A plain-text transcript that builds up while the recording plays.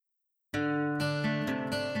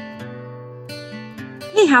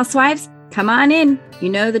Hey, housewives, come on in. You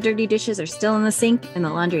know the dirty dishes are still in the sink and the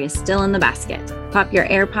laundry is still in the basket. Pop your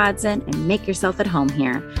AirPods in and make yourself at home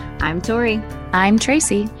here. I'm Tori. I'm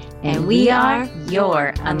Tracy. And we are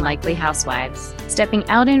your Unlikely Housewives. Stepping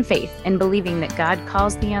out in faith and believing that God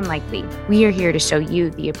calls the unlikely, we are here to show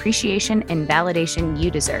you the appreciation and validation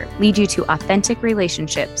you deserve, lead you to authentic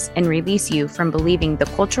relationships, and release you from believing the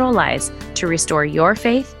cultural lies to restore your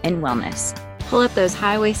faith and wellness. Pull up those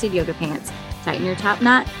high-waisted yoga pants, tighten your top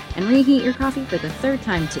knot, and reheat your coffee for the third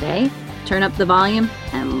time today. Turn up the volume,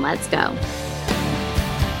 and let's go.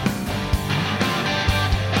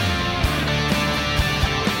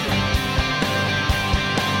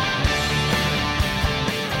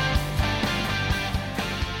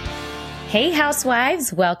 Hey,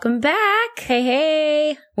 housewives, welcome back.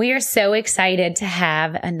 Hey. We are so excited to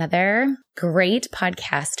have another great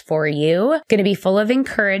podcast for you. Going to be full of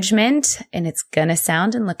encouragement, and it's going to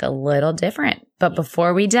sound and look a little different. But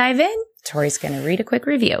before we dive in, Tori's going to read a quick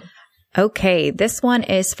review. Okay, this one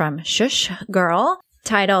is from Shush Girl,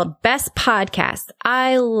 titled Best Podcast.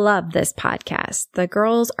 I love this podcast. The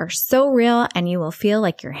girls are so real and you will feel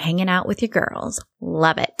like you're hanging out with your girls.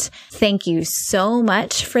 Love it. Thank you so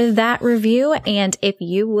much for that review. And if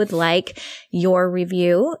you would like your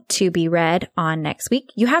review to be read on next week,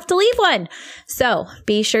 you have to leave one. So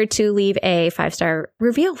be sure to leave a 5-star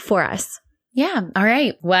review for us. Yeah. All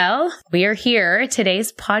right. Well, we are here.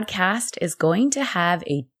 Today's podcast is going to have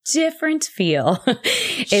a different feel.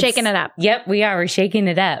 Shaking it up. Yep, we are. We're shaking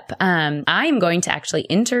it up. I'm going to actually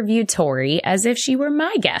interview Tori as if she were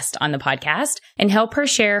my guest on the podcast and help her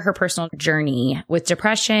share her personal journey with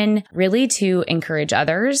depression, really to encourage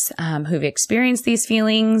others who've experienced these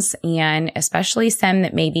feelings, and especially some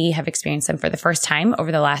that maybe have experienced them for the first time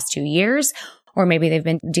over the last 2 years, or maybe they've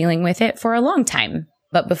been dealing with it for a long time.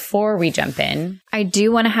 But before we jump in, I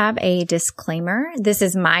do want to have a disclaimer. This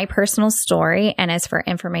is my personal story and is for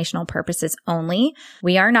informational purposes only.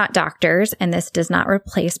 We are not doctors, and this does not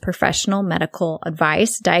replace professional medical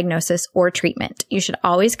advice, diagnosis, or treatment. You should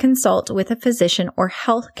always consult with a physician or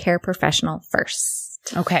healthcare professional first.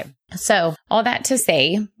 Okay. So all that to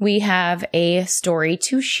say, we have a story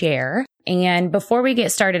to share. And before we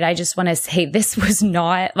get started, I just want to say this was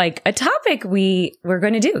not like a topic we were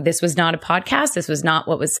going to do. This was not a podcast. This was not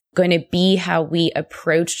what was going to be how we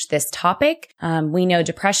approached this topic. We know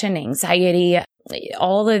depression, anxiety,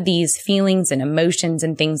 all of these feelings and emotions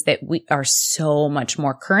and things that we are so much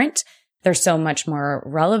more current. They're so much more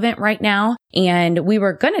relevant right now. And we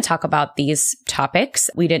were going to talk about these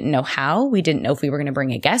topics. We didn't know how. We didn't know if we were going to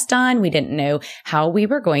bring a guest on. We didn't know how we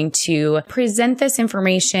were going to present this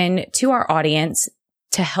information to our audience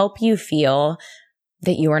to help you feel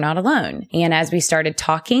that you are not alone. And as we started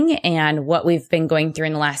talking and what we've been going through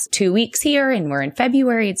in the last 2 weeks here, and we're in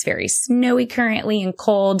February, it's very snowy currently and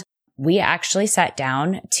cold. We actually sat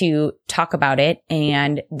down to talk about it,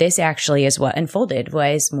 and this actually is what unfolded,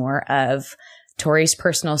 was more of Tori's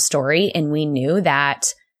personal story, and we knew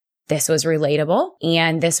that this was relatable,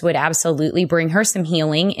 and this would absolutely bring her some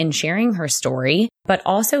healing in sharing her story, but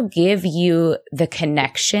also give you the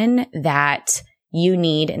connection that you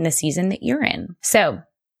need in the season that you're in. So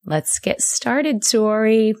let's get started,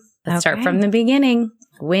 Tori. Let's start from the beginning.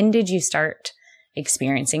 When did you start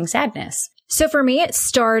experiencing sadness? So for me, it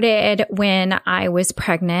started when I was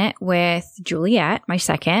pregnant with Juliet, my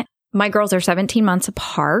second. My girls are 17 months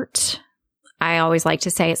apart. I always like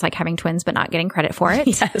to say it's like having twins, but not getting credit for it.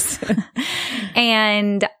 Yes.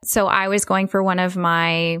 And so I was going for one of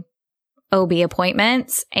my OB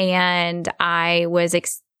appointments, and I was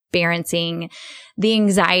experiencing the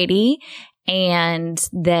anxiety and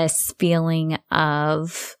this feeling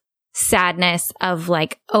of sadness, of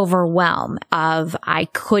like overwhelm, of I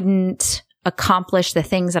couldn't accomplish the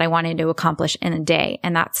things that I wanted to accomplish in a day.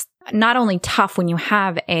 And that's not only tough when you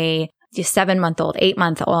have a 7-month-old,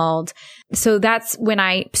 8-month-old. So that's when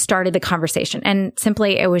I started the conversation. And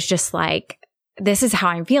simply, it was just like, this is how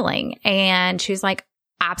I'm feeling. And she's like,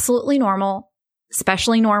 absolutely normal,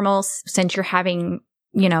 especially normal since you're having,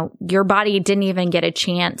 your body didn't even get a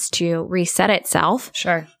chance to reset itself.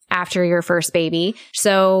 Sure. After your first baby.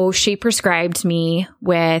 So she prescribed me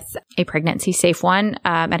with a pregnancy safe one,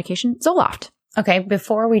 medication, Zoloft. Okay.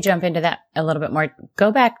 Before we jump into that a little bit more,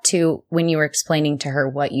 go back to when you were explaining to her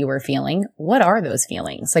what you were feeling. What are those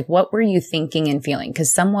feelings? Like, what were you thinking and feeling?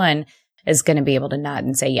 Because someone is going to be able to nod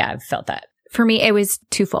and say, yeah, I've felt that. For me, it was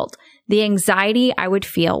twofold. The anxiety I would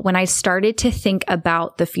feel when I started to think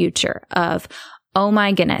about the future of, oh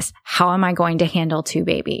my goodness, how am I going to handle 2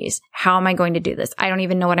 babies? How am I going to do this? I don't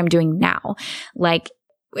even know what I'm doing now. Like,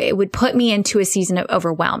 it would put me into a season of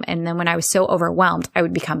overwhelm. And then when I was so overwhelmed, I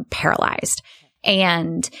would become paralyzed.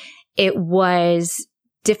 And it was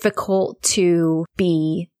difficult to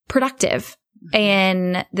be productive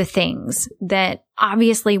in the things that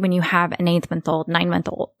obviously when you have an 8-month-old,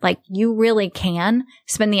 9-month-old, like you really can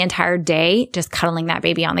spend the entire day just cuddling that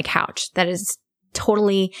baby on the couch. That is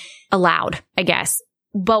totally allowed, I guess.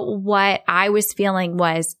 But what I was feeling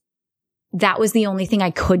was that was the only thing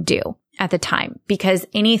I could do at the time because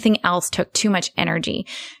anything else took too much energy,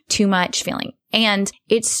 too much feeling. And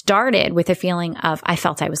it started with a feeling of I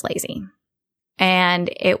felt I was lazy.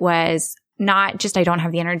 And it was not just I don't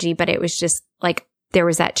have the energy, but it was just like there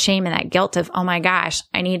was that shame and that guilt of, oh my gosh,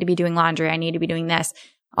 I need to be doing laundry. I need to be doing this,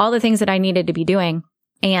 all the things that I needed to be doing.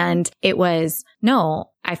 And it was,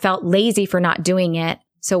 no, I felt lazy for not doing it.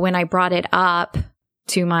 So when I brought it up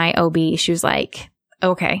to my OB, she was like,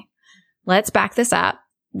 okay, let's back this up.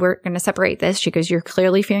 We're going to separate this. She goes, you're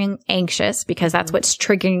clearly feeling anxious because that's what's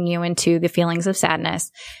triggering you into the feelings of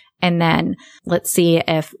sadness. And then let's see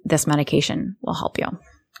if this medication will help you.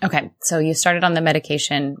 Okay. So you started on the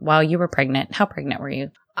medication while you were pregnant. How pregnant were you?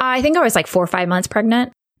 I think I was like 4 or 5 months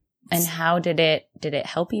pregnant. And how did it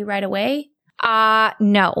help you right away?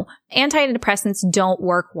 No. Antidepressants don't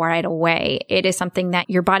work right away. It is something that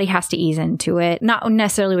your body has to ease into it, not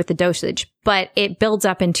necessarily with the dosage, but it builds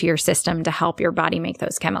up into your system to help your body make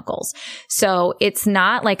those chemicals. So it's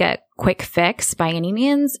not like a quick fix by any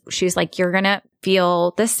means. She's like, you're going to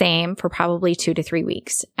feel the same for probably 2 to 3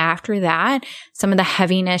 weeks. After that, some of the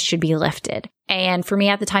heaviness should be lifted. And for me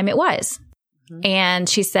at the time, it was. Mm-hmm. And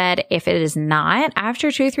she said, if it is not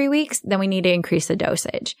after 2 or 3 weeks, then we need to increase the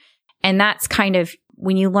dosage. And that's kind of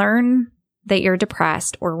when you learn that you're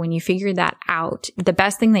depressed or when you figure that out, the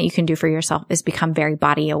best thing that you can do for yourself is become very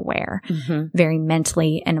body aware, very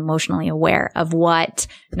mentally and emotionally aware of what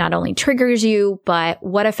not only triggers you, but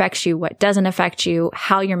what affects you, what doesn't affect you,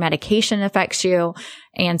 how your medication affects you.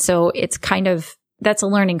 And so it's kind of, that's a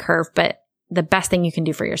learning curve, but the best thing you can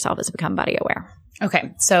do for yourself is become body aware.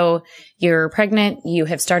 Okay. So you're pregnant. You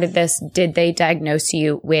have started this. Did they diagnose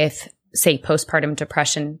you with, say, postpartum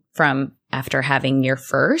depression from after having your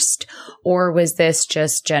first? Or was this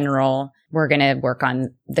just general, we're going to work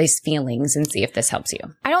on these feelings and see if this helps you?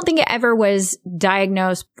 I don't think it ever was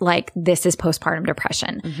diagnosed like this is postpartum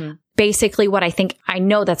depression. Basically what I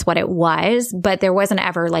know that's what it was, but there wasn't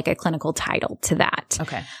ever like a clinical title to that.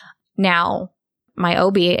 Okay. Now, my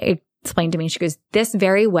OB explained to me, she goes, this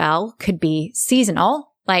very well could be seasonal.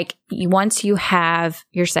 Like once you have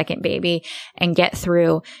your second baby and get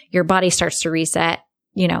through, your body starts to reset,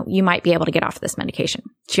 you might be able to get off this medication.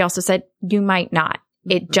 She also said you might not.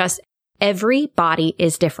 It just, every body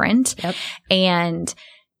is different. Yep. And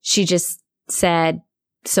she just said,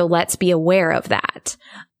 so let's be aware of that.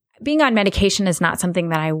 Being on medication is not something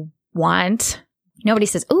that I want. Nobody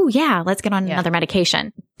says, oh yeah, let's get on another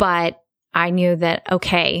medication. But I knew that,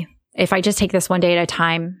 okay, if I just take this one day at a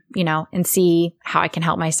time, and see how I can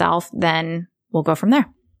help myself, then we'll go from there.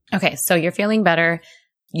 Okay. So you're feeling better.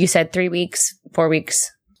 You said 3 weeks, 4 weeks.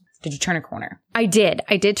 Did you turn a corner? I did.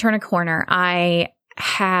 I did turn a corner. I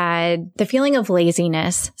had the feeling of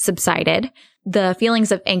laziness subsided, the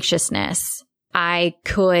feelings of anxiousness. I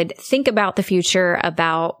could think about the future,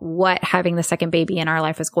 about what having the second baby in our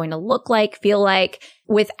life was going to look like, feel like,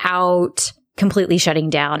 without completely shutting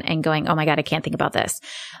down and going, oh my God, I can't think about this.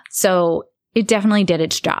 So it definitely did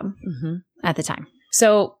its job at the time.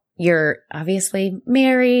 So you're obviously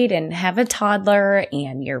married and have a toddler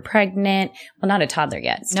and you're pregnant. Well, not a toddler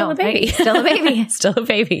yet. Still a baby. Right. Still a baby. Still a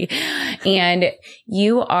baby. And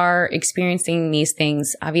you are experiencing these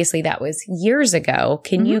things. Obviously, that was years ago.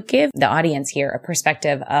 Can you give the audience here a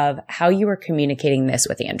perspective of how you were communicating this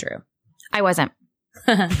with Andrew? I wasn't.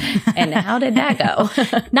 And how did that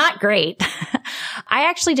go? Not great. I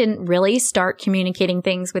actually didn't really start communicating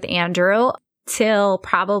things with Andrew till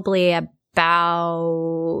probably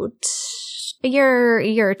about a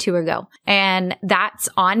year or two ago. And that's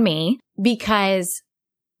on me because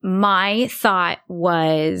my thought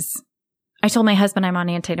was, I told my husband I'm on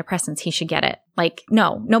antidepressants. He should get it. Like,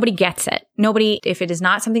 no, nobody gets it. Nobody, if it is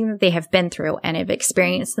not something that they have been through and have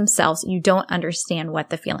experienced themselves, you don't understand what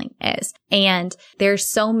the feeling is. And there's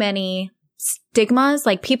so many stigmas.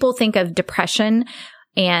 Like people think of depression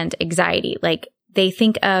and anxiety. Like they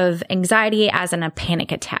think of anxiety as a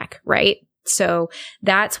panic attack, right? So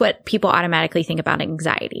that's what people automatically think about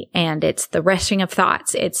anxiety. And it's the rushing of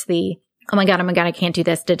thoughts. It's the, oh my God, I can't do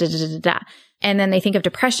this, da, da, da, da, da. And then they think of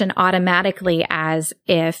depression automatically as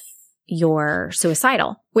if you're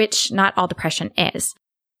suicidal, which not all depression is.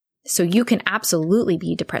 So you can absolutely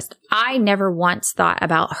be depressed. I never once thought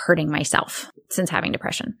about hurting myself since having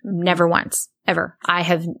depression. Never once. ever. I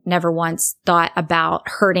have never once thought about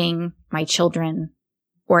hurting my children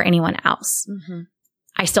or anyone else. Mm-hmm.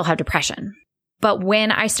 I still have depression. But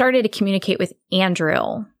when I started to communicate with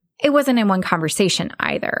Andrew, it wasn't in one conversation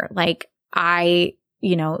either. Like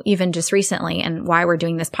even just recently, and why we're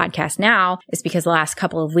doing this podcast now is because the last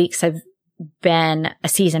couple of weeks have been a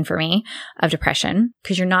season for me of depression.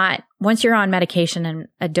 Because once you're on medication and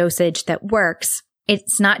a dosage that works,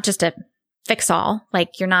 it's not just a fix all.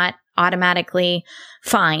 Like you're not automatically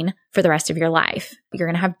fine for the rest of your life. You're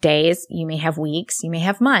going to have days, you may have weeks, you may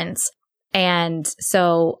have months. And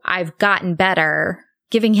so I've gotten better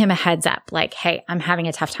giving him a heads up, like, hey, I'm having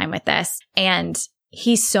a tough time with this. And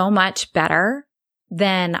he's so much better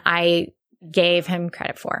than I gave him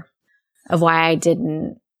credit for, of why I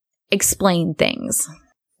didn't explain things.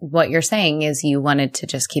 What you're saying is you wanted to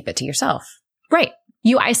just keep it to yourself. Right.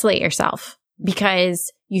 You isolate yourself because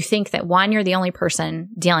you think that one, you're the only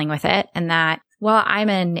person dealing with it, and that, well, I'm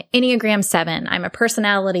an Enneagram 7. I'm a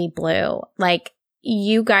personality blue. Like,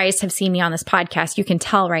 you guys have seen me on this podcast. You can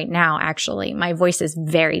tell right now, actually, my voice is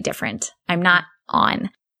very different. I'm not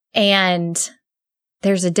on. And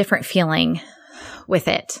there's a different feeling with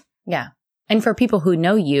it. Yeah. And for people who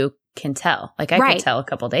know you can tell. Like I could tell a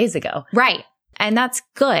couple days ago. Right. And that's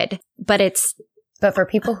good. But for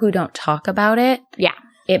people who don't talk about it. Yeah.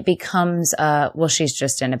 It becomes, well, she's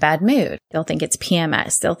just in a bad mood. They'll think it's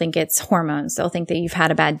PMS. They'll think it's hormones. They'll think that you've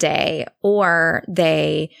had a bad day. Or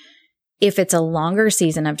if it's a longer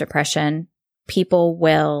season of depression, people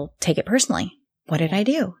will take it personally. What did I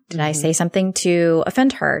do? Did I say something to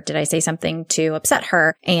offend her? Did I say something to upset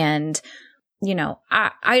her? And,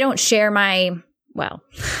 I don't share I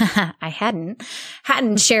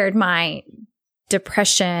hadn't shared my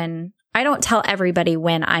depression. I don't tell everybody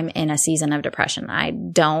when I'm in a season of depression. I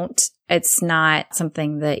don't. It's not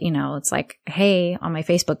something that, it's like, hey, on my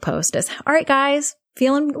Facebook post is, all right, guys,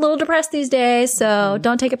 feeling a little depressed these days, so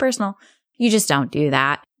don't take it personal. You just don't do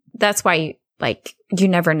that. That's why, you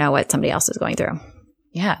never know what somebody else is going through.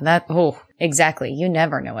 Yeah, exactly. You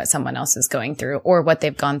never know what someone else is going through or what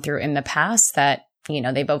they've gone through in the past that,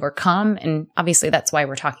 they've overcome. And obviously that's why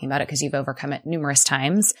we're talking about it, because you've overcome it numerous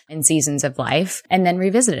times in seasons of life and then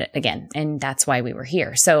revisit it again. And that's why we were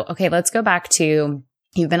here. So, okay, let's go back to,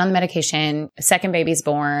 you've been on the medication, second baby's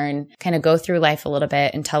born, kind of go through life a little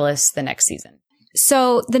bit and tell us the next season.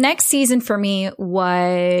 So the next season for me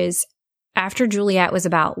was after Juliet was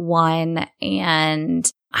about 1, and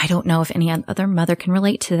I don't know if any other mother can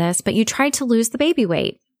relate to this, but you tried to lose the baby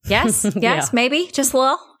weight. Yes? Yes, Yeah. Maybe? Just a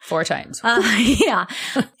little? 4 times. Yeah.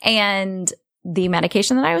 And the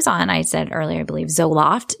medication that I was on, I said earlier, I believe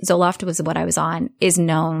Zoloft. Zoloft was what I was on, is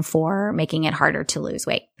known for making it harder to lose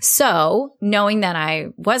weight. So knowing that I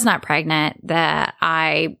was not pregnant, that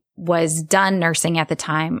I was done nursing at the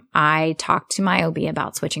time, I talked to my OB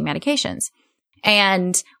about switching medications.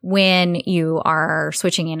 And when you are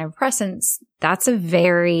switching antidepressants, that's a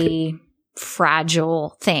very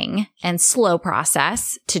fragile thing and slow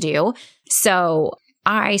process to do. So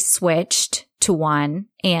I switched to one,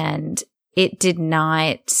 and it did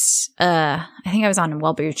not, I think I was on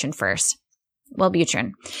Wellbutrin first.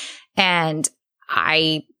 Wellbutrin. And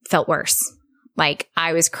I felt worse. Like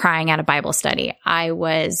I was crying at a Bible study. I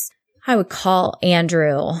would call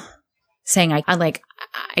Andrew saying,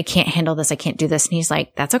 I can't handle this. I can't do this. And he's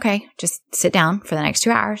like, that's okay. Just sit down for the next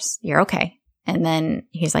 2 hours. You're okay. And then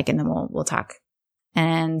he's like, and then we'll talk.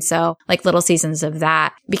 And so little seasons of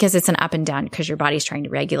that, because it's an up and down, because your body's trying to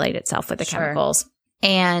regulate itself with the chemicals.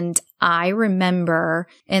 And I remember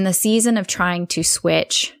in the season of trying to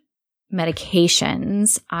switch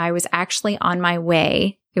medications, I was actually on my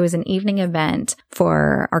way. It was an evening event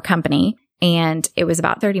for our company, and it was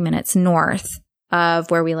about 30 minutes north of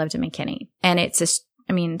where we lived in McKinney. And it's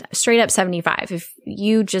straight up 75. If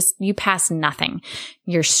you pass nothing,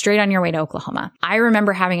 you're straight on your way to Oklahoma. I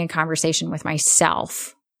remember having a conversation with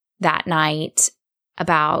myself that night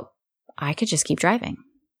about, I could just keep driving.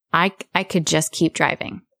 I could just keep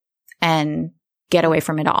driving and get away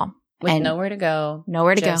from it all. With nowhere to go.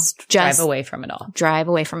 Nowhere to go. Just drive away from it all. Drive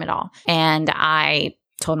away from it all. And I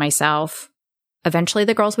told myself, eventually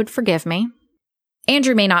the girls would forgive me.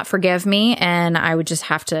 Andrew may not forgive me, and I would just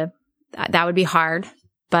have to, that would be hard,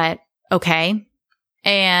 but okay.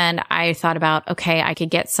 And I thought about, okay, I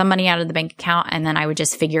could get some money out of the bank account, and then I would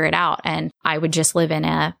just figure it out. And I would just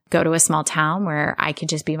go to a small town where I could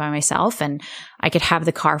just be by myself, and I could have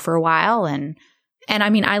the car for a while. And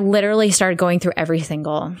I literally started going through every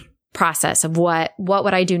single process of what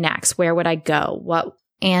would I do next? Where would I go?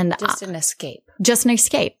 Just an escape. Just an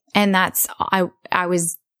escape. And that's, I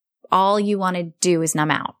was, all you want to do is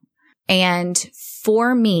numb out. And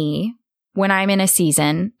for me, when I'm in a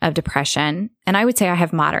season of depression, and I would say I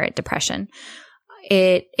have moderate depression,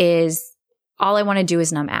 it is all I want to do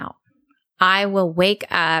is numb out. I will wake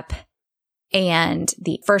up and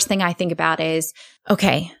the first thing I think about is,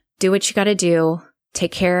 okay, do what you got to do,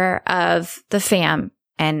 take care of the fam.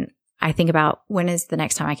 And I think about when is the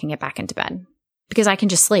next time I can get back into bed, because I can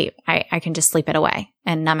just sleep. I can just sleep it away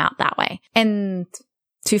and numb out that way. And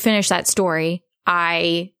to finish that story,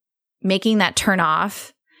 making that turn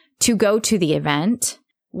off to go to the event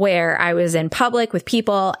where I was in public with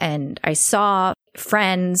people and I saw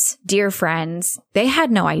friends, dear friends, they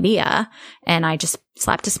had no idea. And I just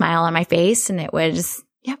slapped a smile on my face and it was,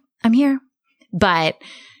 yep, I'm here. But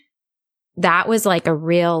that was like a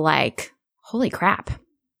real, like, holy crap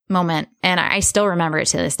moment. And I still remember it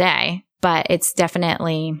to this day, but it's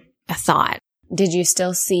definitely a thought. Did you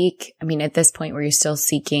still seek, at this point, were you still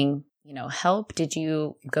seeking, help? Did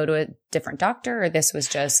you go to a different doctor or this was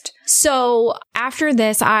just? So after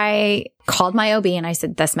this, I called my OB and I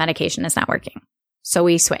said, this medication is not working. So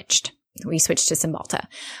we switched to Cymbalta.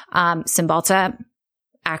 Cymbalta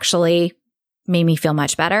actually made me feel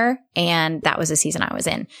much better. And that was the season I was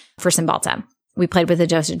in for Cymbalta. We played with the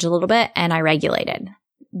dosage a little bit and I regulated.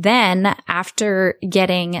 Then after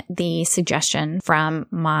getting the suggestion from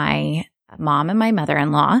my mom and my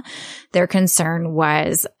mother-in-law, their concern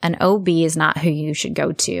was an OB is not who you should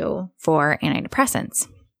go to for antidepressants.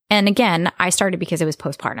 And again, I started because it was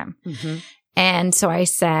postpartum. Mm-hmm. And so I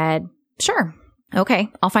said, sure. Okay,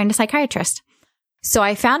 I'll find a psychiatrist. So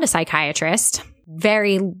I found a psychiatrist,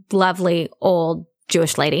 very lovely old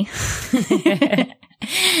Jewish lady.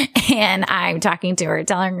 And I'm talking to her,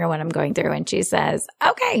 telling her what I'm going through. And she says,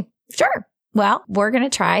 okay, sure. Well, we're going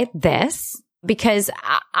to try this because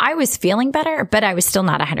I was feeling better, but I was still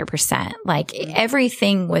not 100%. Like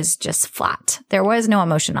everything was just flat. There was no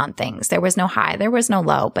emotion on things. There was no high. There was no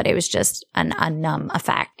low, but it was just a numb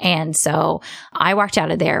effect. And so I walked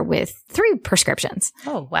out of there with 3 prescriptions.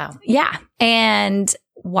 Oh, wow. Yeah. And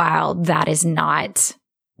while that is not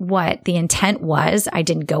what the intent was, I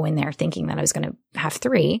didn't go in there thinking that I was going to have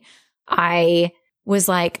 3. I was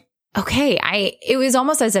like, okay, it was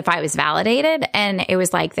almost as if I was validated. And it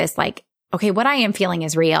was like this, like, okay, what I am feeling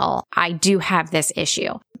is real. I do have this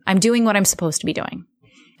issue. I'm doing what I'm supposed to be doing.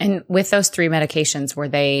 And with those 3 medications, were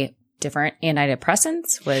they different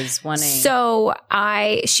antidepressants? Was one So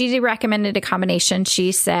she recommended a combination.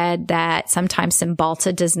 She said that sometimes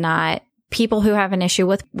Cymbalta does not, people who have an issue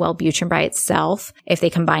with Wellbutrin by itself, if they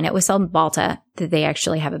combine it with Cymbalta, that they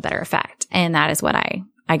actually have a better effect. And that is what I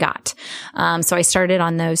got. So I started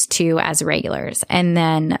on those 2 as regulars. And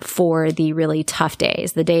then for the really tough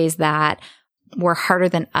days, the days that were harder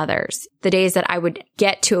than others, the days that I would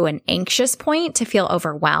get to an anxious point to feel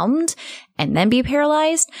overwhelmed and then be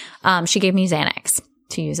paralyzed, she gave me Xanax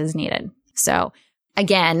to use as needed. So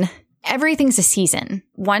again, everything's a season.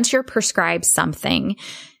 Once you're prescribed something,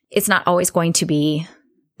 it's not always going to be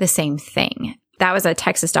the same thing. That was a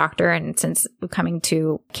Texas doctor. And since coming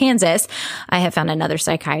to Kansas, I have found another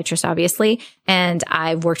psychiatrist, obviously. And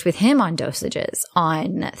I've worked with him on dosages,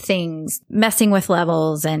 on things, messing with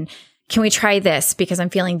levels. And can we try this because I'm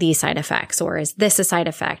feeling these side effects? Or is this a side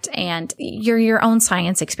effect? And you're your own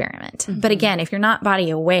science experiment. Mm-hmm. But again, if you're not body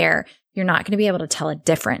aware, you're not going to be able to tell a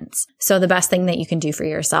difference. So the best thing that you can do for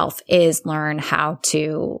yourself is learn how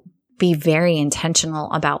to be very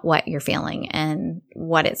intentional about what you're feeling and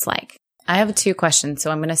what it's like. I have 2 questions,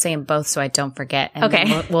 so I'm going to say them both so I don't forget. And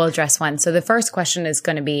okay. We'll address one. So the first question is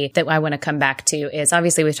going to be that I want to come back to is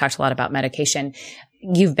obviously we've talked a lot about medication.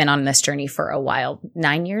 You've been on this journey for a while,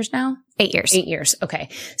 9 years now? 8 years. 8 years. Okay.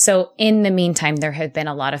 So in the meantime, there have been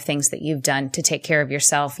a lot of things that you've done to take care of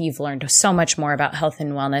yourself. You've learned so much more about health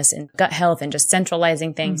and wellness and gut health and just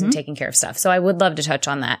centralizing things and taking care of stuff. So I would love to touch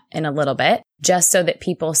on that in a little bit, just so that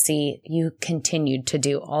people see you continued to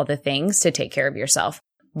do all the things to take care of yourself.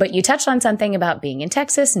 But you touched on something about being in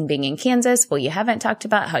Texas and being in Kansas. Well, you haven't talked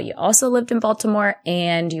about how you also lived in Baltimore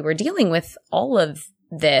and you were dealing with all of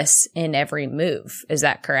this in every move. Is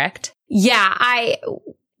that correct? Yeah.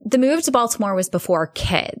 The move to Baltimore was before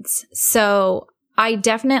kids. So I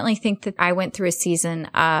definitely think that I went through a season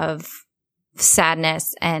of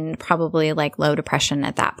sadness and probably like low depression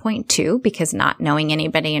at that point too, because not knowing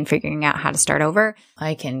anybody and figuring out how to start over.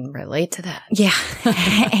 I can relate to that. Yeah.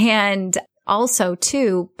 And also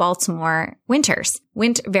too, Baltimore winters,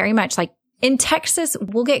 very much like in Texas,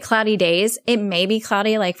 we'll get cloudy days. It may be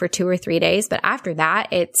cloudy like for 2 or 3 days, but after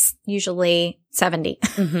that, it's usually 70.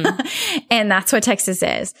 Mm-hmm. And that's what Texas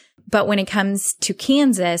is. But when it comes to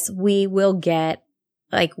Kansas, we will get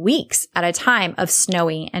like weeks at a time of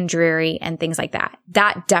snowy and dreary and things like that.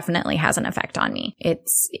 That definitely has an effect on me.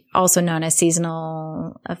 It's also known as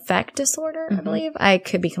seasonal affect disorder, I believe. I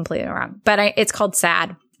could be completely wrong, but it's called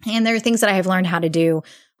SAD. And there are things that I have learned how to do,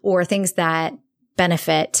 or things that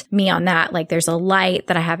benefit me on that. Like there's a light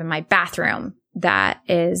that I have in my bathroom that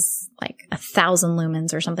is like 1,000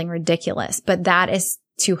 lumens or something ridiculous, but that is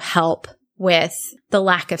to help with the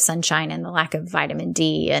lack of sunshine and the lack of vitamin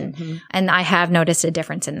D. And I have noticed a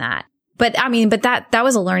difference in that. But I mean, but that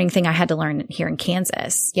was a learning thing I had to learn here in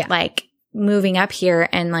Kansas. Yeah. Like moving up here,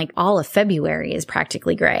 and like all of February is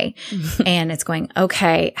practically gray. And it's going,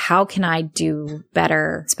 okay, how can I do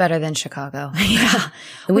better? It's better than Chicago. Yeah.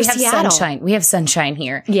 We have sunshine. We have sunshine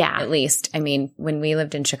here. Yeah. At least. I mean, when we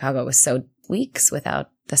lived in Chicago, it was so weeks without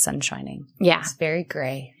the sun shining. Yeah. It's very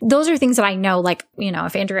gray. Those are things that I know, like, you know,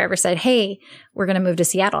 if Andrew ever said, hey, we're going to move to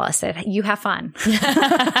Seattle, I said, you have fun.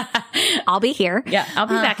 I'll be here. Yeah. I'll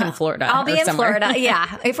be back in Florida. I'll be in Florida.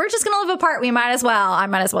 Yeah. If we're just going to live apart, I might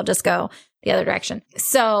as well just go the other direction.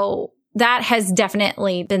 So that has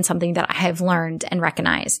definitely been something that I have learned and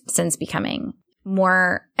recognized since becoming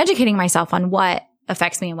more educating myself on what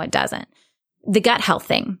affects me and what doesn't. The gut health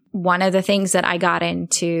thing. One of the things that I got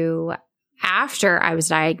into after I was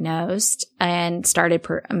diagnosed and started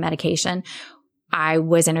medication, I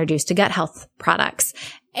was introduced to gut health products,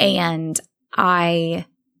 and I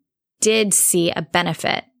did see a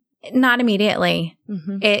benefit. Not immediately,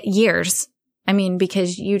 years. I mean,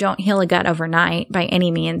 because you don't heal a gut overnight by any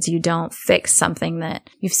means. You don't fix something that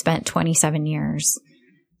you've spent 27 years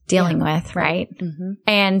dealing with, right?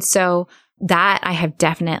 And so that I have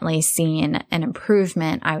definitely seen an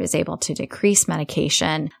improvement. I was able to decrease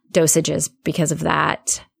medication dosages because of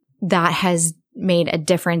that. That has made a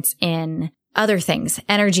difference in other things,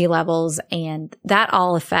 energy levels, and that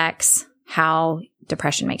all affects how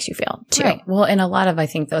depression makes you feel too. Right. Well, and a lot of, I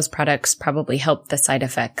think those products probably help the side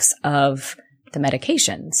effects of the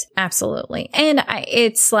medications. Absolutely. And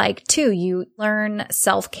it's like, too, you learn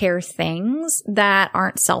self-care things that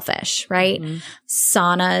aren't selfish, right?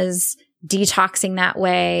 Saunas, detoxing that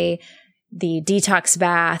way, the detox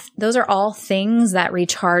bath, those are all things that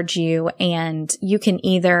recharge you, and you can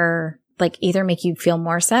either make you feel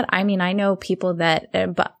more sad. I mean, I know people that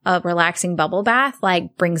a relaxing bubble bath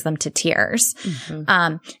like brings them to tears.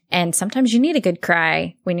 And sometimes you need a good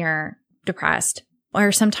cry when you're depressed,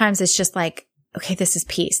 or sometimes it's just like, okay, this is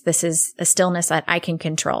peace. This is a stillness that I can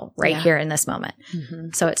control right here in this moment.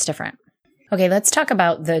 So it's different. Okay. Let's talk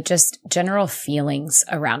about the just general feelings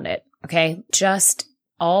around it. Okay. Just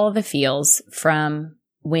all the feels from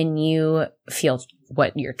when you feel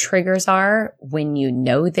what your triggers are, when you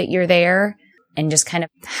know that you're there, and just kind of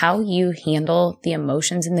how you handle the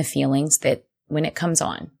emotions and the feelings that when it comes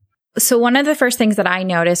on. So one of the first things that I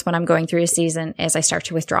notice when I'm going through a season is I start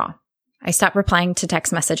to withdraw. I stop replying to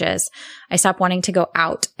text messages. I stop wanting to go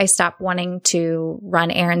out. I stop wanting to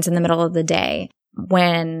run errands in the middle of the day.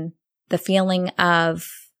 When the feeling of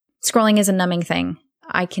scrolling is a numbing thing,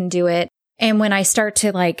 I can do it. And when I start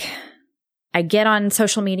to I get on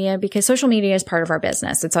social media, because social media is part of our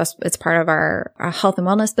business. It's part of our health and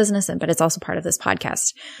wellness business, but it's also part of this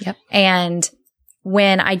podcast. Yep. And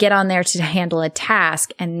when I get on there to handle a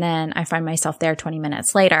task, and then I find myself there 20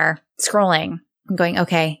 minutes later scrolling, I'm going,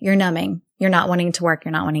 okay, you're numbing. You're not wanting to work.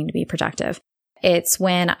 You're not wanting to be productive. It's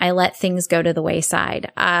when I let things go to the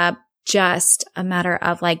wayside. Just a matter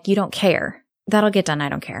of you don't care. That'll get done. I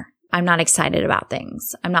don't care. I'm not excited about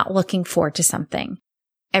things. I'm not looking forward to something.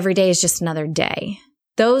 Every day is just another day.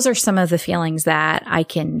 Those are some of the feelings that I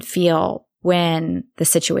can feel when the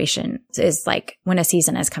situation is when a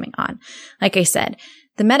season is coming on. Like I said,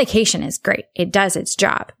 the medication is great. It does its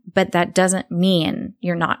job, but that doesn't mean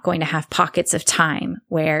you're not going to have pockets of time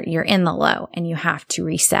where you're in the low and you have to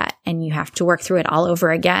reset and you have to work through it all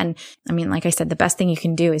over again. I mean, like I said, the best thing you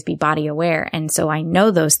can do is be body aware. And so I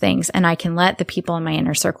know those things, and I can let the people in my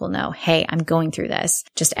inner circle know, hey, I'm going through this.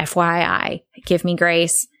 Just FYI, give me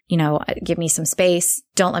grace, give me some space.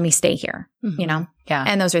 Don't let me stay here, Yeah.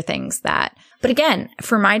 And those are things that, but again,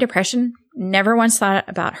 for my depression, never once thought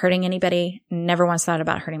about hurting anybody, never once thought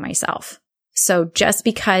about hurting myself. So just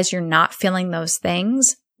because you're not feeling those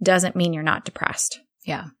things doesn't mean you're not depressed.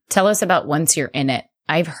 Yeah. Tell us about once you're in it.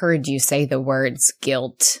 I've heard you say the words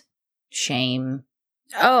guilt, shame.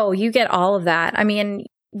 Oh, you get all of that. I mean,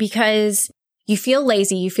 because you feel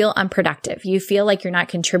lazy, you feel unproductive, you feel like you're not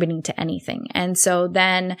contributing to anything. And so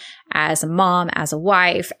then as a mom, as a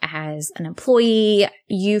wife, as an employee,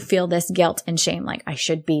 you feel this guilt and shame, like I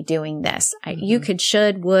should be doing this. You could,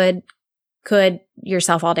 should, would, could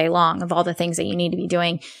yourself all day long of all the things that you need to be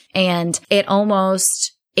doing. And it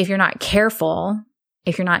almost, if you're not careful,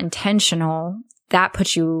 if you're not intentional, that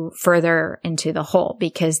puts you further into the hole,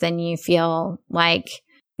 because then you feel like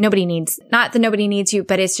not that nobody needs you,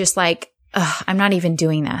 but it's just like, ugh, I'm not even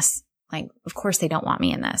doing this. Like, of course they don't want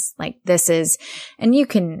me in this. Like, and you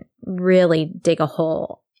can really dig a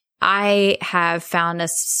hole. I have found a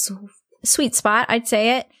sweet spot, I'd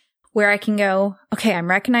say it, where I can go, okay, I'm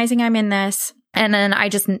recognizing I'm in this. And then I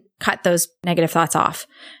just cut those negative thoughts off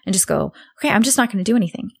and just go, okay, I'm just not going to do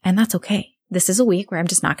anything. And that's okay. This is a week where I'm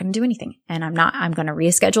just not going to do anything. And I'm going to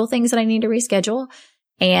reschedule things that I need to reschedule.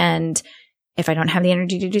 And if I don't have the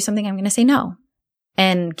energy to do something, I'm going to say no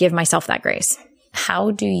and give myself that grace.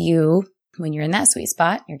 How do you, when you're in that sweet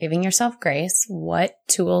spot, you're giving yourself grace, what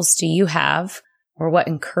tools do you have or what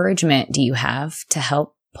encouragement do you have to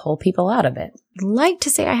help pull people out of it? I'd like to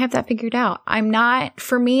say I have that figured out.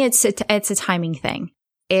 For me, it's a timing thing.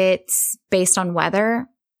 It's based on weather.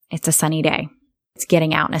 It's a sunny day. It's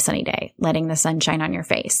getting out on a sunny day, letting the sun shine on your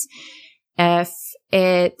face. If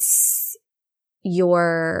it's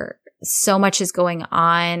so much is going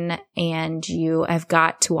on and you have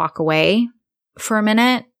got to walk away for a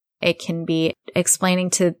minute, it can be explaining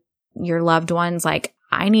to your loved ones, like,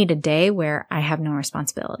 I need a day where I have no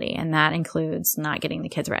responsibility. And that includes not getting the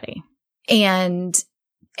kids ready. And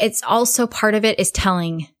it's also part of it is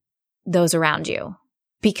telling those around you,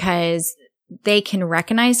 because they can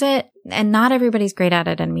recognize it, and not everybody's great at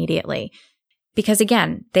it immediately, because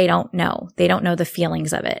again, they don't know the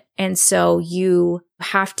feelings of it. And so you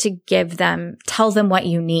have to tell them what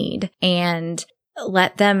you need and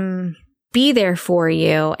let them be there for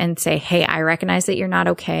you and say, hey, I recognize that you're not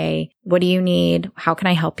okay. What do you need? How can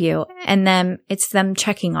I help you? And then it's them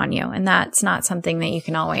checking on you. And that's not something that you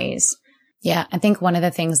can always. Yeah. I think one of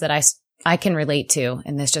the things that I can relate to,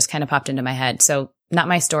 and this just kind of popped into my head. So not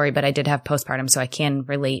my story, but I did have postpartum. So I can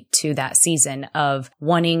relate to that season of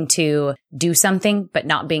wanting to do something, but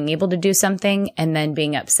not being able to do something, and then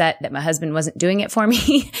being upset that my husband wasn't doing it for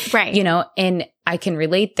me. Right. And I can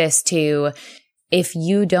relate this to, if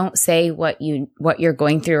you don't say what you're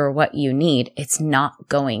going through or what you need, it's not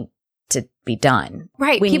going to be done.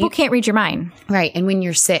 Right. People can't read your mind. Right. And when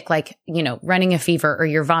you're sick, like, running a fever or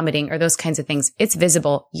you're vomiting or those kinds of things, it's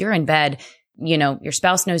visible. You're in bed. Your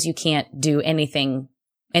spouse knows you can't do anything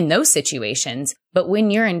in those situations. But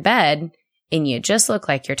when you're in bed and you just look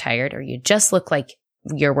like you're tired, or you just look like,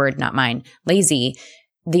 your word, not mine, lazy,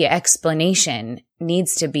 the explanation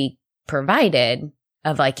needs to be provided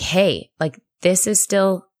of like, hey, like, this is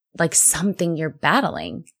still like something you're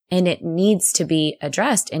battling and it needs to be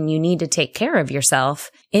addressed, and you need to take care of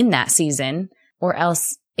yourself in that season, or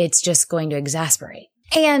else it's just going to exasperate.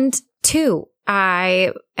 And two,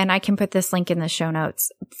 I can put this link in the show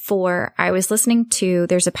notes I was listening to,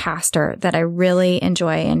 there's a pastor that I really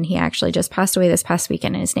enjoy, and he actually just passed away this past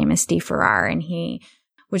weekend, and his name is Steve Farrar, and he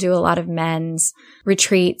would do a lot of men's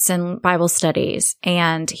retreats and Bible studies.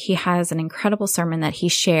 And he has an incredible sermon that he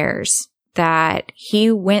shares that he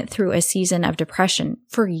went through a season of depression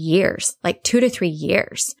for years, like 2 to 3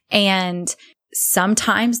 years. And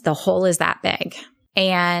sometimes the hole is that big.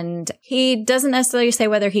 And he doesn't necessarily say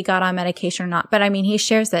whether he got on medication or not, but I mean, he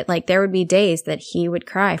shares that like there would be days that he would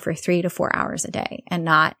cry for 3 to 4 hours a day and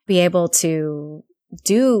not be able to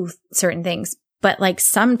do certain things. But like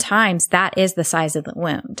sometimes that is the size of the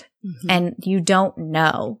wound, and you don't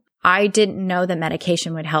know. I didn't know that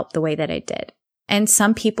medication would help the way that it did. And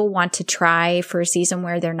some people want to try for a season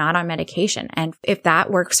where they're not on medication. And if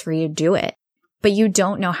that works for you, do it. But you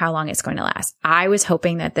don't know how long it's going to last. I was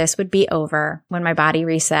hoping that this would be over when my body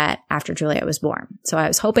reset after Juliet was born. So I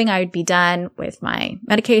was hoping I would be done with my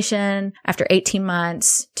medication after 18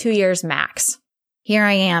 months, 2 years max. Here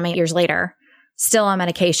I am 8 years later, still on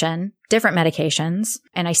medication, different medications,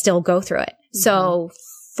 and I still go through it. So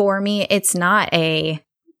for me, it's not a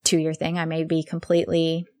 2-year thing. I may be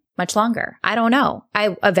completely much longer. I don't know.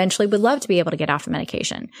 I eventually would love to be able to get off of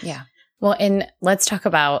medication. Yeah. Well, and let's talk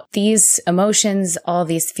about these emotions, all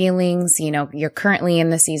these feelings. You're currently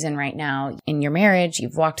in the season right now in your marriage.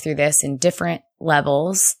 You've walked through this in different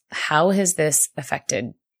levels. How has this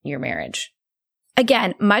affected your marriage?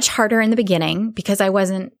 Again, much harder in the beginning because I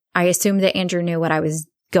assumed that Andrew knew what I was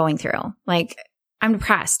going through. Like, I'm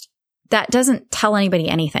depressed. That doesn't tell anybody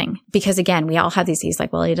anything because again, we all have these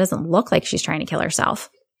like, well, it doesn't look like she's trying to kill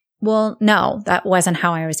herself. Well, no, that wasn't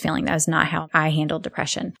how I was feeling. That was not how I handled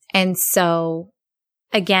depression. And so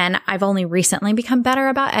again, I've only recently become better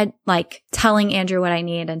about like telling Andrew what I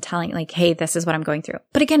need and telling like, hey, this is what I'm going through.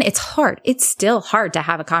 But again, it's hard. It's still hard to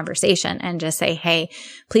have a conversation and just say, hey,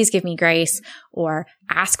 please give me grace, or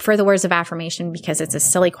ask for the words of affirmation because it's a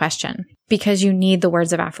silly question, because you need the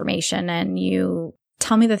words of affirmation and you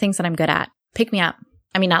tell me the things that I'm good at. Pick me up.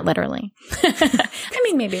 I mean, not literally. I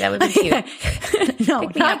mean, maybe that would be cute. No,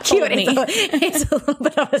 not cute. It's a little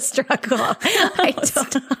bit of a struggle. I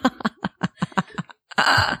don't.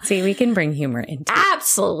 See, we can bring humor into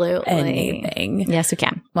absolutely anything. Yes, we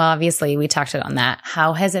can. Well, obviously, we talked on that.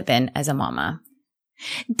 How has it been as a mama?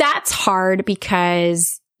 That's hard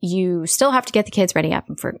because you still have to get the kids ready up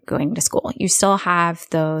for going to school. You still have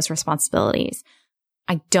those responsibilities.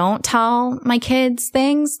 I don't tell my kids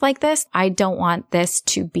things like this. I don't want this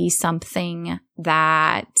to be something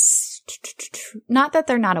that, not that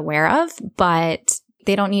they're not aware of, but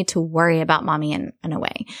they don't need to worry about mommy in a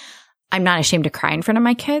way. I'm not ashamed to cry in front of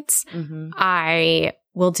my kids. Mm-hmm. I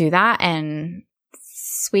will do that. And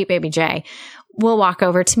sweet baby Jay will walk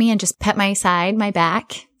over to me and just pet my side, my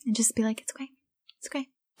back, and just be like, it's okay. It's okay.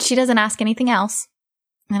 She doesn't ask anything else.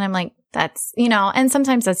 And I'm like, that's, and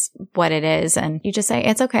sometimes that's what it is. And you just say,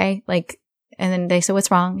 it's okay. Like, and then they say,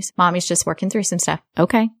 what's wrong? You say, Mommy's just working through some stuff.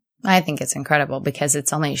 Okay. I think it's incredible because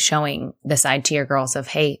it's only showing the side to your girls of,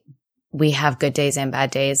 hey, we have good days and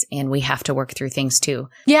bad days and we have to work through things too.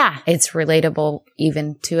 Yeah. It's relatable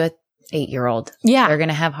even to a 8-year-old. Yeah. They're going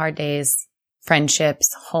to have hard days,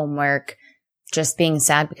 friendships, homework, just being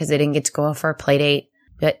sad because they didn't get to go for a play date.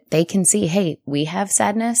 But they can see, hey, we have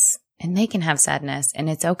sadness and they can have sadness and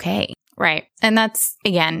it's okay. Right. And that's,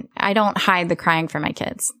 again, I don't hide the crying for my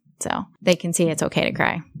kids. So they can see it's okay to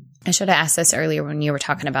cry. I should have asked this earlier when you were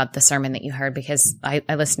talking about the sermon that you heard because I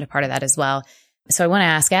listened to part of that as well. So I want to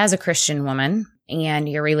ask, as a Christian woman and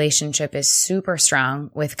your relationship is super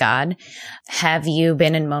strong with God, have you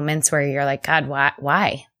been in moments where you're like, God,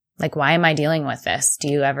 why? Like, why am I dealing with this? Do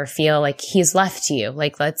you ever feel like he's left you?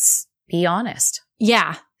 Like, let's be honest.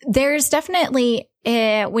 Yeah. There's definitely,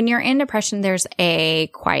 when you're in depression, there's a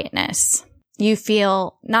quietness. You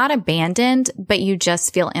feel not abandoned, but you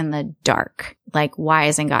just feel in the dark. Like, why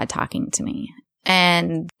isn't God talking to me?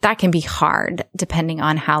 And that can be hard depending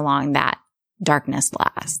on how long that darkness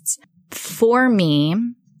lasts. For me,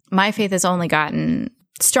 my faith has only gotten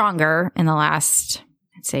stronger in the last,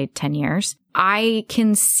 I'd say 10 years. I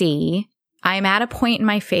can see I'm at a point in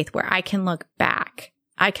my faith where I can look back.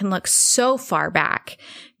 I can look so far back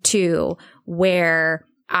to where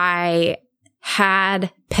I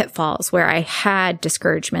had pitfalls, where I had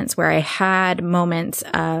discouragements, where I had moments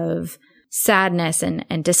of sadness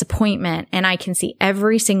and disappointment. And I can see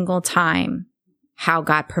every single time how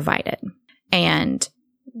God provided and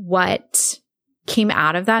what came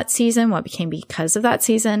out of that season, what became because of that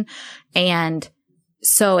season. And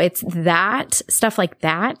so it's that stuff like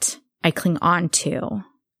that I cling on to,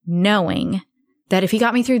 knowing that if he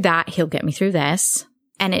got me through that, he'll get me through this.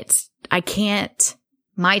 And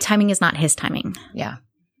my timing is not his timing. Yeah.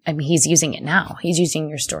 I mean, he's using it now. He's using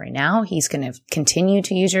your story now. He's going to continue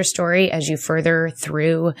to use your story as you further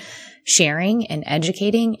through sharing and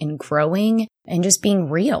educating and growing and just being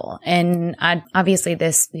real. And obviously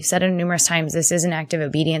we've said it numerous times, this is an act of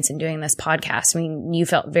obedience in doing this podcast. I mean, you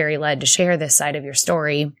felt very led to share this side of your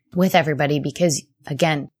story with everybody because,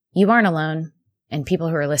 again, you aren't alone. And people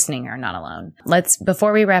who are listening are not alone.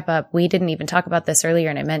 Before we wrap up, we didn't even talk about this earlier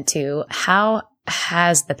and I meant to. How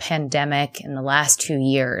has the pandemic in the last 2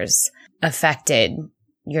 years affected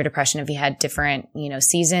your depression? Have you had different,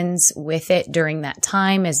 seasons with it during that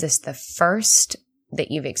time? Is this the first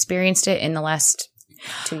that you've experienced it in the last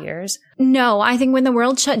 2 years? No, I think when the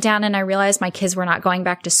world shut down and I realized my kids were not going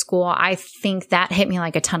back to school, I think that hit me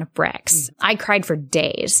like a ton of bricks. I cried for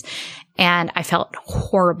days and I felt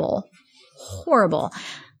horrible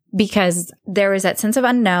because there was that sense of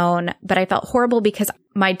unknown, but I felt horrible because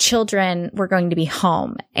my children were going to be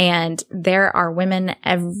home and there are women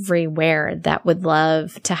everywhere that would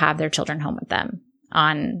love to have their children home with them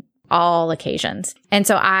on all occasions. And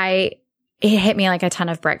so it hit me like a ton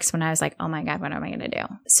of bricks when I was like, oh my God, what am I going to do?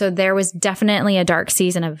 So there was definitely a dark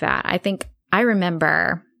season of that. I think I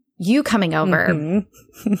remember you coming over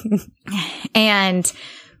and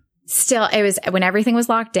still, it was when everything was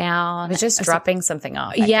locked down. It was just dropping something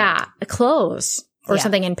off. Yeah. Clothes or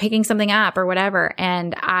something and picking something up or whatever.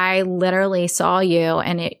 And I literally saw you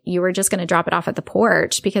and you were just going to drop it off at the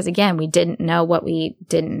porch because again, we didn't know what we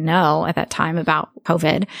didn't know at that time about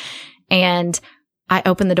COVID. And I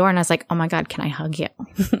opened the door and I was like, oh my God, can I hug you?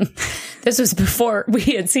 This was before we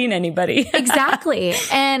had seen anybody. Exactly.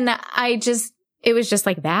 And it was just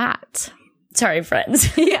like that. Sorry,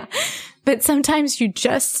 friends. Yeah. But sometimes you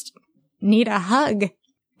just need a hug.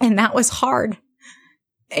 And that was hard.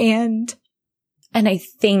 And I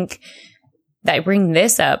think that I bring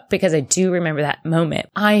this up because I do remember that moment.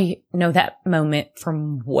 I know that moment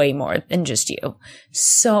from way more than just you.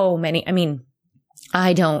 So many. I mean,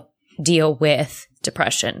 I don't deal with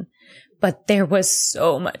depression, But there was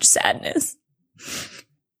so much sadness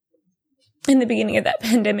in the beginning of that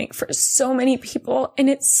pandemic for so many people.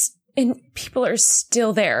 And people are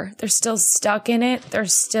still there. They're still stuck in it. They're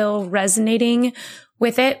still resonating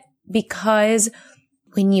with it, because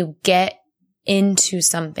when you get into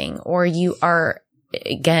something, or you are,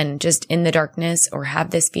 again, just in the darkness, or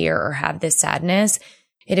have this fear or have this sadness,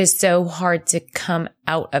 it is so hard to come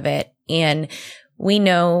out of it. And we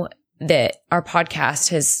know that our podcast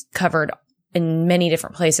has covered in many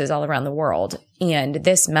different places all around the world. And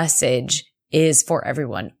this message is for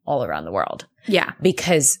everyone all around the world. Yeah.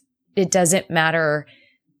 Because it doesn't matter.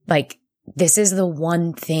 Like, this is the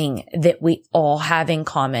one thing that we all have in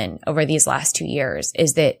common over these last 2 years,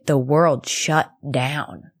 is that the world shut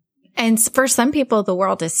down. And for some people, the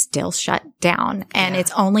world is still shut down, and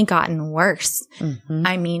it's only gotten worse. Mm-hmm.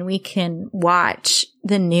 I mean, we can watch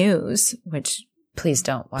the news, which please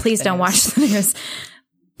don't watch the news.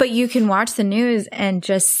 But you can watch the news and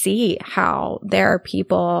just see how there are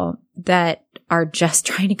people that are just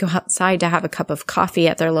trying to go outside to have a cup of coffee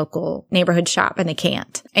at their local neighborhood shop, and they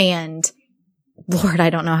can't. And Lord, I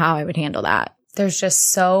don't know how I would handle that. There's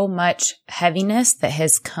just so much heaviness that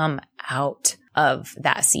has come out of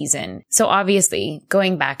that season. So obviously,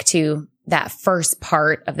 going back to that first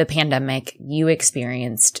part of the pandemic, you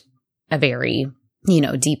experienced a very,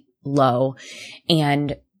 deep low,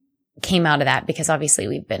 and came out of that because obviously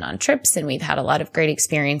we've been on trips and we've had a lot of great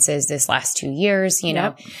experiences this last 2 years.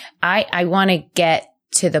 Yep. I want to get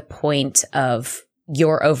to the point of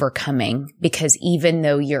your overcoming, because even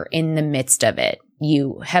though you're in the midst of it,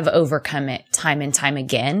 you have overcome it time and time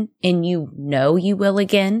again, and you will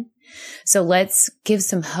again. So let's give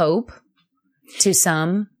some hope to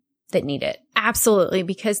some that need it. Absolutely.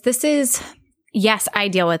 Because this is, yes, I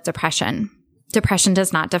deal with depression. Depression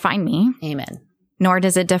does not define me. Amen. Nor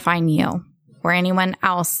does it define you or anyone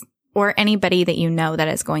else or anybody that you know that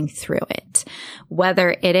is going through it.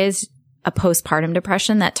 Whether it is a postpartum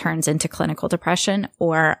depression that turns into clinical depression,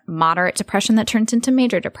 or moderate depression that turns into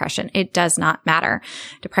major depression, it does not matter.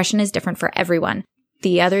 Depression is different for everyone.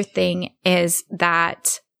 The other thing is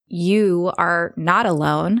that you are not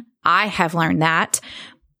alone. I have learned that.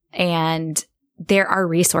 And there are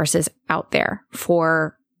resources out there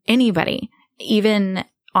for anybody, even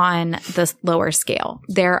on the lower scale.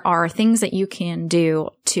 There are things that you can do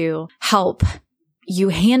to help you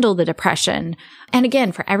handle the depression. And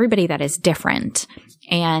again, for everybody, that is different.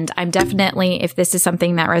 And I'm definitely, if this is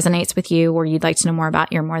something that resonates with you or you'd like to know more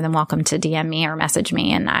about, you're more than welcome to DM me or message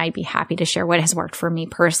me, and I'd be happy to share what has worked for me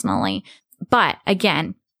personally. But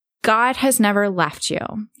again, God has never left you.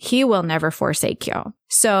 He will never forsake you.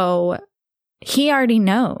 So He already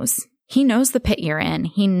knows. He knows the pit you're in.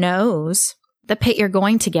 He knows the pit you're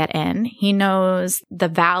going to get in. He knows the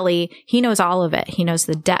valley. He knows all of it. He knows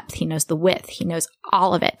the depth. He knows the width. He knows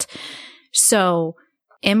all of it. So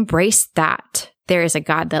embrace that. There is a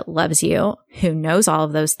God that loves you, who knows all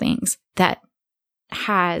of those things, that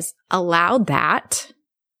has allowed that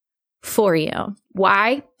for you.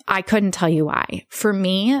 Why? I couldn't tell you why. For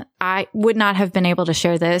me, I would not have been able to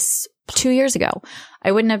share this 2 years ago.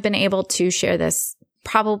 I wouldn't have been able to share this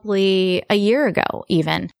probably a year ago,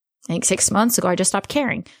 even. I think 6 months ago, I just stopped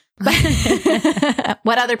caring. But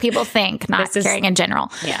what other people think, not caring in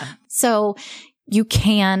general. Yeah. So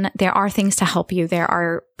there are things to help you. There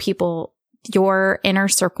are people, your inner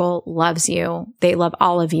circle loves you. They love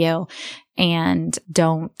all of you, and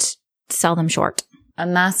don't sell them short.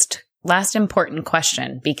 And last important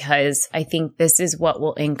question, because I think this is what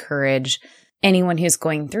will encourage anyone who's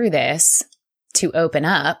going through this to open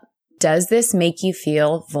up. Does this make you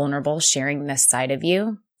feel vulnerable sharing this side of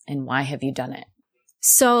you? And why have you done it?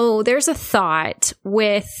 So there's a thought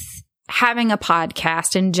with having a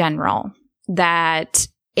podcast in general that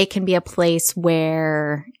it can be a place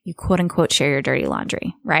where you quote unquote share your dirty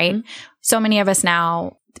laundry, right? Mm-hmm. So many of us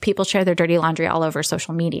now, people share their dirty laundry all over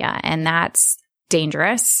social media, and that's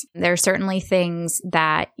dangerous. There are certainly things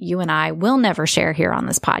that you and I will never share here on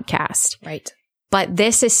this podcast. Right. But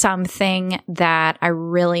this is something that I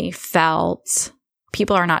really felt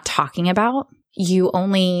people are not talking about. You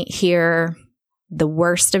only hear the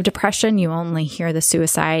worst of depression. You only hear the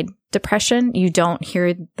suicide depression. You don't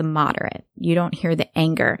hear the moderate. You don't hear the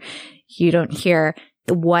anger. You don't hear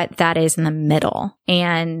what that is in the middle.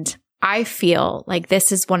 And I feel like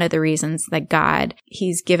this is one of the reasons that God,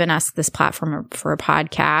 He's given us this platform for a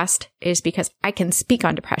podcast, is because I can speak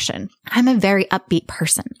on depression. I'm a very upbeat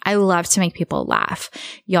person. I love to make people laugh.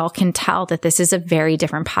 Y'all can tell that this is a very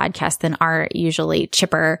different podcast than our usually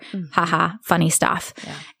chipper, haha, funny stuff.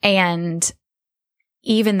 Yeah. And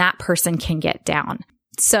even that person can get down.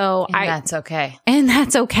 So that's okay. And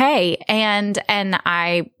that's okay. And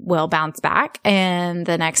I will bounce back. And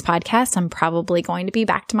the next podcast, I'm probably going to be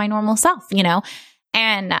back to my normal self,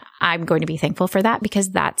 and I'm going to be thankful for that because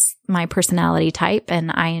that's my personality type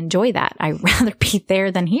and I enjoy that. I'd rather be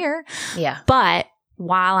there than here. Yeah. But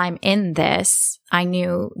while I'm in this, I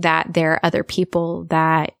knew that there are other people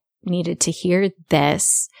that needed to hear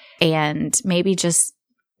this and maybe just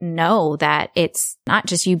know that it's not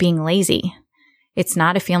just you being lazy. It's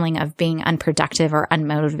not a feeling of being unproductive or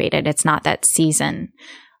unmotivated. It's not that season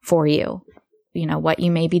for you. What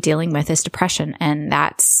you may be dealing with is depression, and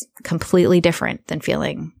that's completely different than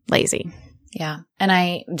feeling lazy. Yeah. And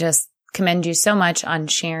I just commend you so much on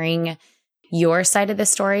sharing your side of the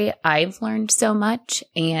story. I've learned so much.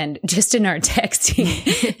 And just in our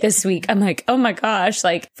texting this week, I'm like, oh my gosh,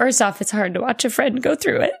 first off, it's hard to watch a friend go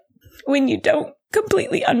through it when you don't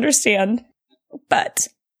completely understand. But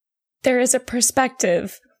there is a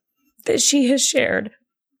perspective that she has shared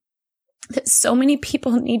that so many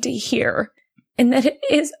people need to hear, and that it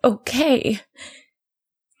is okay.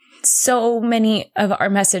 So many of our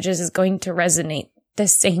messages is going to resonate the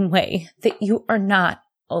same way, that you are not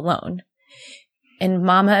alone. And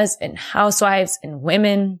mamas and housewives and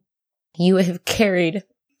women, you have carried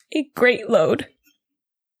a great load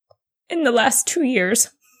in the last 2 years.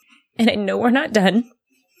 And I know we're not done.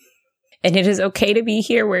 And it is okay to be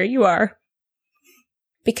here where you are,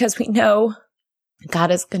 because we know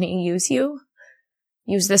God is going to use you,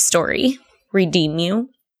 use this story, redeem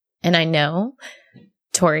you. And I know,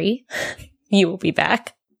 Tori, you will be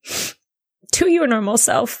back to your normal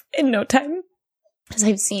self in no time, because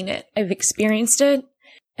I've seen it. I've experienced it.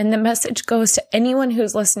 And the message goes to anyone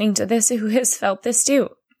who's listening to this who has felt this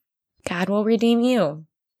too. God will redeem you.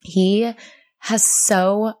 He has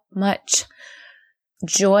so much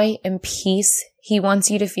joy and peace He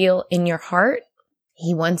wants you to feel in your heart.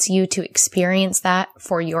 He wants you to experience that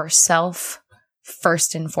for yourself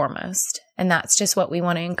first and foremost. And that's just what we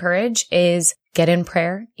want to encourage, is get in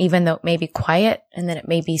prayer, even though it may be quiet and that it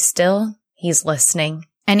may be still. He's listening.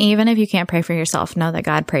 And even if you can't pray for yourself, know that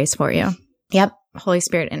God prays for you. Yep. Holy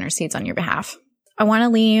Spirit intercedes on your behalf. I want to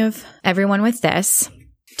leave everyone with this.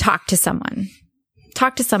 Talk to someone.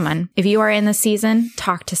 Talk to someone. If you are in the season,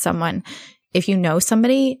 talk to someone. If you know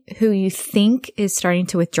somebody who you think is starting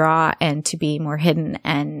to withdraw and to be more hidden,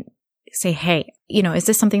 and say, hey, is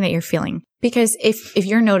this something that you're feeling? Because if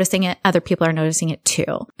you're noticing it, other people are noticing it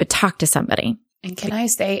too. But talk to somebody. And can I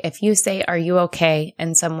say, if you say, are you okay?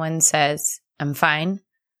 And someone says, I'm fine.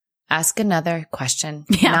 Ask another question.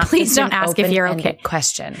 Yeah, please don't ask if you're okay.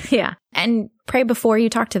 Question. Yeah. And pray before you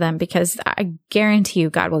talk to them, because I guarantee you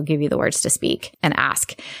God will give you the words to speak and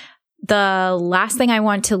ask. The last thing I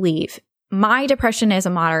want to leave, my depression is a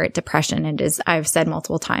moderate depression. It is, I've said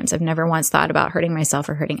multiple times, I've never once thought about hurting myself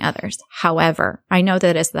or hurting others. However, I know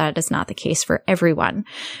that is not the case for everyone.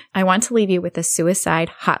 I want to leave you with a suicide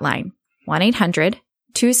hotline,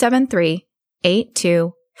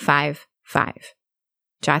 1-800-273-8255.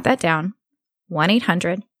 Jot that down,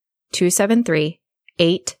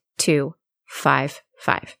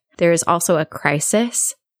 1-800-273-8255. There is also a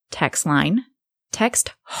crisis text line.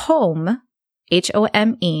 Text HOME,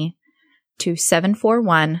 HOME, to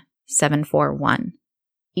 741-741.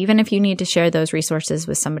 Even if you need to share those resources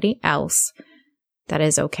with somebody else, that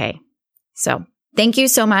is okay. So thank you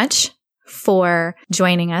so much for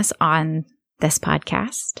joining us on this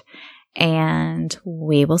podcast, and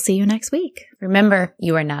we will see you next week. Remember,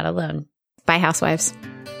 you are not alone. Bye, housewives.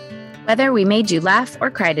 Whether we made you laugh or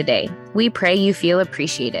cry today, we pray you feel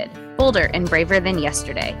appreciated, bolder and braver than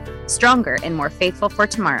yesterday, stronger and more faithful for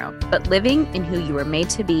tomorrow, but living in who you were made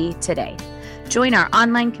to be today. Join our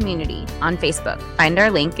online community on Facebook. Find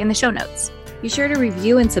our link in the show notes. Be sure to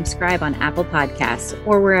review and subscribe on Apple Podcasts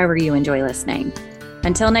or wherever you enjoy listening.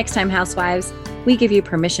 Until next time, housewives, we give you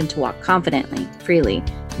permission to walk confidently, freely,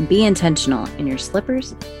 and be intentional in your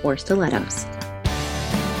slippers or stilettos.